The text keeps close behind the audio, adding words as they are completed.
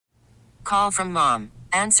call from mom.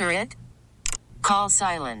 Answer it. Call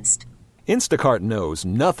silenced. Instacart knows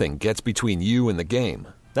nothing gets between you and the game.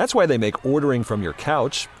 That's why they make ordering from your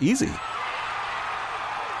couch easy.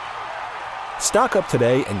 Stock up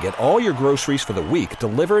today and get all your groceries for the week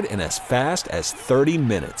delivered in as fast as 30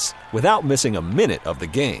 minutes without missing a minute of the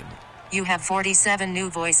game. You have 47 new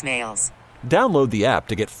voicemails. Download the app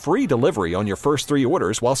to get free delivery on your first 3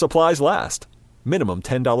 orders while supplies last. Minimum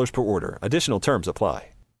 $10 per order. Additional terms apply.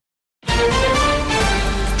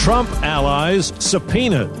 Trump allies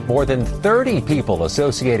subpoenaed. More than 30 people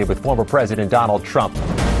associated with former President Donald Trump.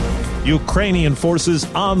 Ukrainian forces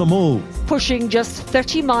on the move. Pushing just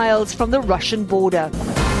 30 miles from the Russian border.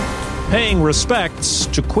 Paying respects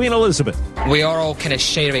to Queen Elizabeth. We are all kind of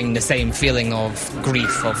sharing the same feeling of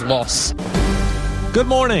grief, of loss. Good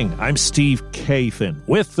morning. I'm Steve Kathan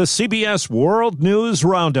with the CBS World News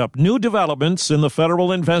Roundup. New developments in the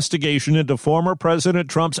federal investigation into former President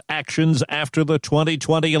Trump's actions after the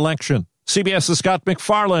 2020 election. CBS's Scott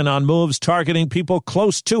MacFarlane on moves targeting people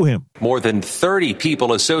close to him. More than 30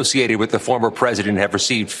 people associated with the former president have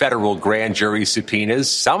received federal grand jury subpoenas,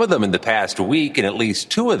 some of them in the past week, and at least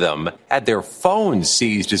 2 of them had their phones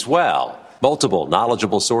seized as well. Multiple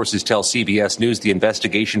knowledgeable sources tell CBS News the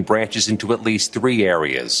investigation branches into at least 3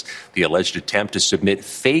 areas. The alleged attempt to submit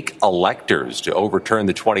fake electors to overturn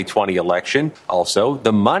the 2020 election. Also,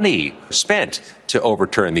 the money spent to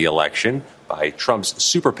overturn the election by Trump's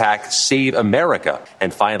super PAC Save America.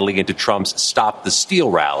 And finally into Trump's Stop the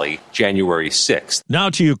Steal rally, January 6th. Now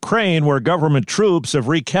to Ukraine, where government troops have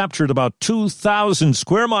recaptured about 2,000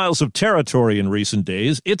 square miles of territory in recent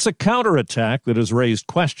days. It's a counterattack that has raised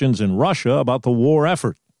questions in Russia about the war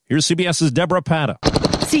effort. Here's CBS's Deborah Pata.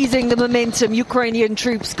 Seizing the momentum, Ukrainian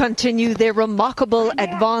troops continue their remarkable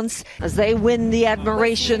advance as they win the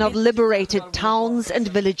admiration of liberated towns and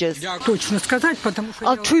villages. Our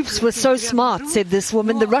troops were so smart, said this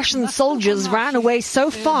woman. The Russian soldiers ran away so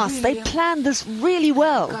fast. They planned this really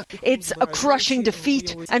well. It's a crushing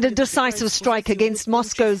defeat and a decisive strike against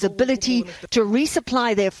Moscow's ability to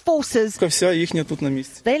resupply their forces.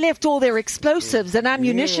 They left all their explosives and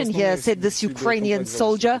ammunition here, said this Ukrainian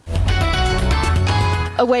soldier.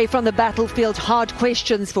 Away from the battlefield, hard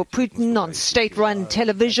questions for Putin on state-run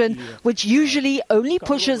television, which usually only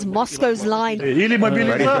pushes Moscow's line.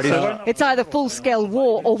 It's either full-scale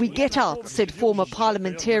war or we get out, said former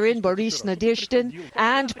parliamentarian Boris Nadezhdin,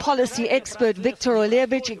 and policy expert Viktor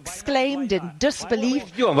Olevich exclaimed in disbelief.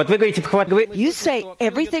 You say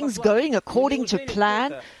everything's going according to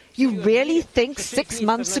plan? You really think 6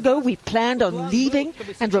 months ago we planned on leaving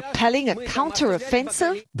and repelling a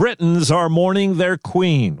counter-offensive? Britons are mourning their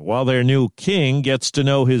queen while their new king gets to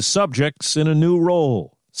know his subjects in a new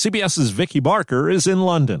role. CBS's Vicky Barker is in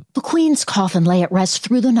London. The Queen's coffin lay at rest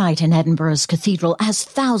through the night in Edinburgh's cathedral as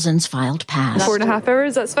thousands filed past. 4.5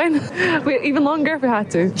 hours, that's fine. Even longer if we had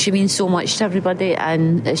to. She means so much to everybody,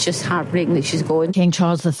 and it's just heartbreaking that she's going. King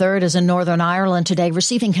Charles III is in Northern Ireland today,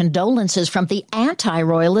 receiving condolences from the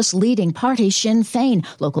anti-royalist leading party Sinn Féin.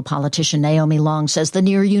 Local politician Naomi Long says the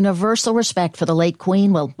near universal respect for the late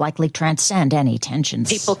Queen will likely transcend any tensions.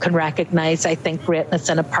 People can recognise, I think, greatness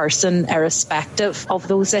in a person, irrespective of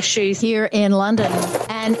those issues. Here in London,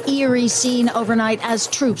 an eerie scene overnight as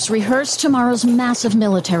troops rehearse tomorrow's massive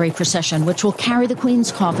military procession, which will carry the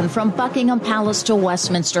Queen's coffin from Buckingham Palace to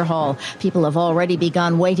Westminster Hall. People have already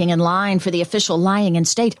begun waiting in line for the official lying in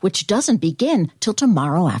state, which doesn't begin till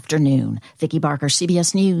tomorrow afternoon. Vicky Barker,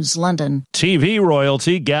 CBS News, London. TV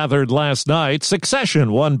royalty gathered last night.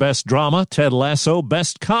 Succession won Best Drama, Ted Lasso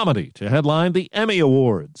Best Comedy to headline the Emmy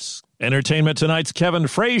Awards. Entertainment Tonight's Kevin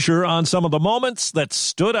Frazier on some of the moments that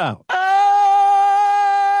stood out. I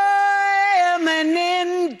am an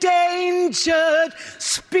endangered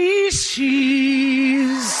species.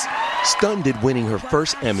 Stunned at winning her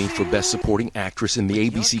first Emmy for Best Supporting Actress in the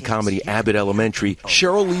ABC comedy Abbott Elementary,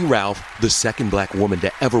 Cheryl Lee Ralph, the second black woman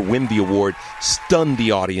to ever win the award, stunned the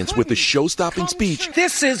audience with a show-stopping speech.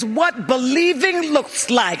 This is what believing looks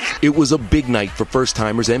like. It was a big night for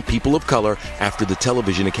first-timers and people of color after the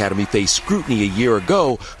Television Academy faced scrutiny a year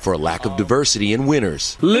ago for a lack of diversity in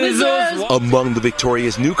winners. Lizzo! Among the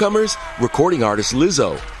victorious newcomers, recording artist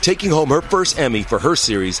Lizzo, taking home her first Emmy for her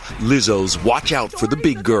series, Lizzo's Watch Out for the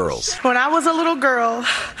Big Girls. When I was a little girl,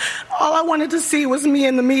 all I wanted to see was me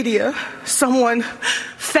in the media. Someone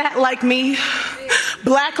fat like me,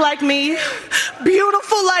 black like me,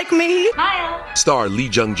 beautiful like me. Star Lee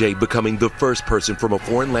Jung-jae becoming the first person from a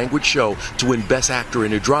foreign language show to win Best Actor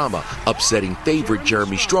in a Drama, upsetting favorite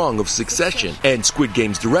Jeremy Strong of Succession. And Squid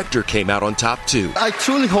Game's director came out on top too. I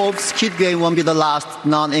truly hope Squid Game won't be the last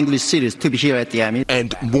non-English series to be here at the Emmy.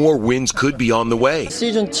 And more wins could be on the way.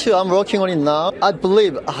 Season 2, I'm working on it now. I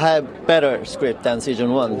believe I have better script than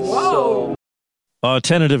season 1. So. A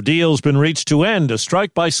tentative deal's been reached to end a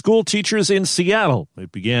strike by school teachers in Seattle.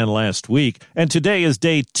 It began last week, and today is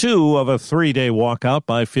day 2 of a 3-day walkout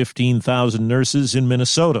by 15,000 nurses in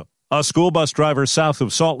Minnesota. A school bus driver south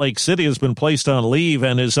of Salt Lake City has been placed on leave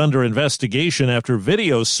and is under investigation after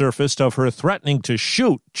videos surfaced of her threatening to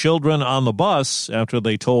shoot children on the bus after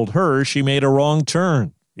they told her she made a wrong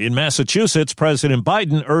turn. In Massachusetts, President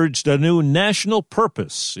Biden urged a new national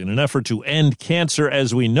purpose in an effort to end cancer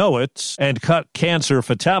as we know it and cut cancer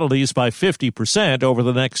fatalities by 50% over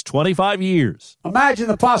the next 25 years. Imagine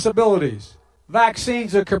the possibilities.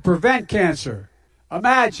 Vaccines that could prevent cancer.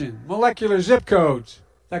 Imagine molecular zip codes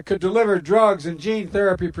that could deliver drugs and gene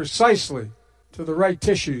therapy precisely to the right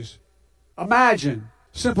tissues. Imagine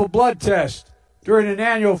simple blood tests during an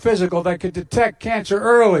annual physical that could detect cancer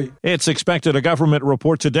early. It's expected a government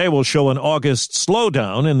report today will show an August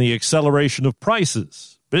slowdown in the acceleration of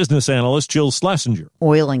prices. Business analyst Jill Schlesinger.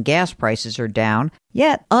 Oil and gas prices are down,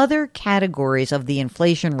 yet other categories of the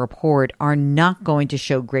inflation report are not going to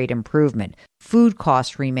show great improvement. Food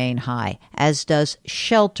costs remain high, as does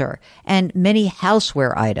shelter and many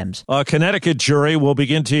houseware items. A Connecticut jury will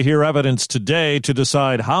begin to hear evidence today to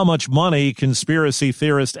decide how much money conspiracy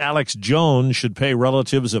theorist Alex Jones should pay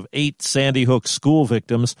relatives of 8 Sandy Hook school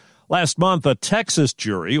victims. Last month, a Texas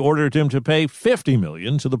jury ordered him to pay $50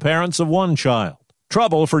 million to the parents of one child.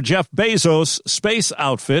 Trouble for Jeff Bezos' space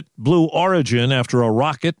outfit, Blue Origin, after a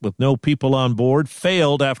rocket with no people on board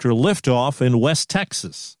failed after liftoff in West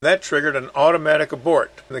Texas. That triggered an automatic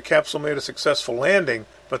abort. The capsule made a successful landing,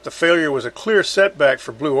 but the failure was a clear setback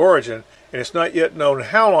for Blue Origin, and it's not yet known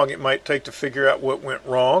how long it might take to figure out what went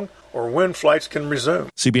wrong or when flights can resume.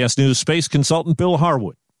 CBS News space consultant Bill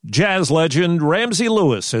Harwood. Jazz legend Ramsey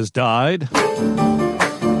Lewis has died.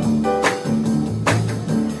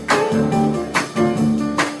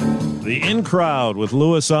 The In Crowd with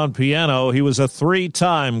Lewis on piano. He was a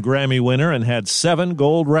 3-time Grammy winner and had 7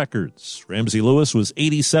 gold records. Ramsey Lewis was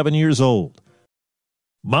 87 years old.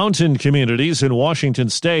 Mountain communities in Washington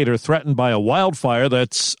state are threatened by a wildfire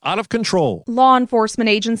that's out of control. Law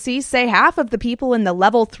enforcement agencies say half of the people in the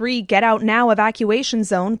Level 3 Get Out Now evacuation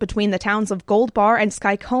zone between the towns of Gold Bar and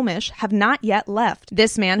Skykomish have not yet left.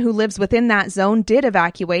 This man who lives within that zone did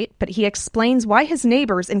evacuate, but he explains why his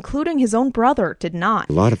neighbors, including his own brother, did not.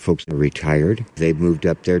 A lot of folks are retired. They've moved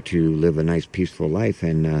up there to live a nice, peaceful life,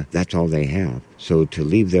 and that's all they have. So to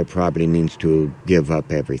leave their property means to give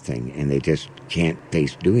up everything, and they just can't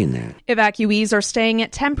face doing that. Evacuees are staying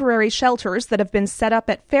at temporary shelters that have been set up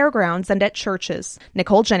at fairgrounds and at churches.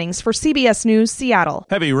 Nicole Jennings for CBS News, Seattle.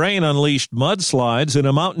 Heavy rain unleashed mudslides in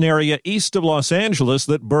a mountain area east of Los Angeles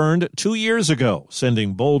that burned 2 years ago,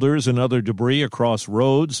 sending boulders and other debris across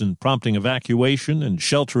roads and prompting evacuation and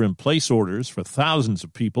shelter-in-place orders for thousands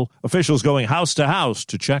of people. Officials going house to house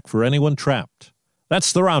to check for anyone trapped.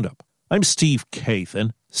 That's the Roundup. I'm Steve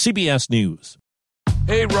Kathan, CBS News.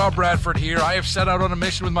 Hey, Rob Bradford here. I have set out on a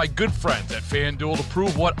mission with my good friends at FanDuel to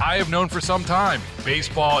prove what I have known for some time.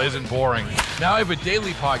 Baseball isn't boring. Now I have a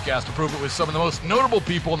daily podcast to prove it with some of the most notable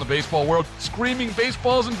people in the baseball world, screaming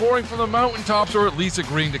baseball isn't boring from the mountaintops, or at least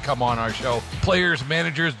agreeing to come on our show. Players,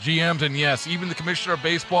 managers, GMs, and yes, even the commissioner of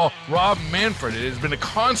baseball, Rob Manfred. It has been a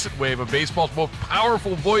constant wave of baseball's most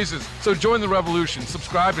powerful voices. So join the revolution.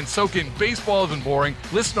 Subscribe and soak in Baseball Isn't Boring.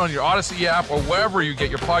 Listen on your Odyssey app or wherever you get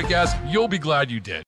your podcasts. You'll be glad you did.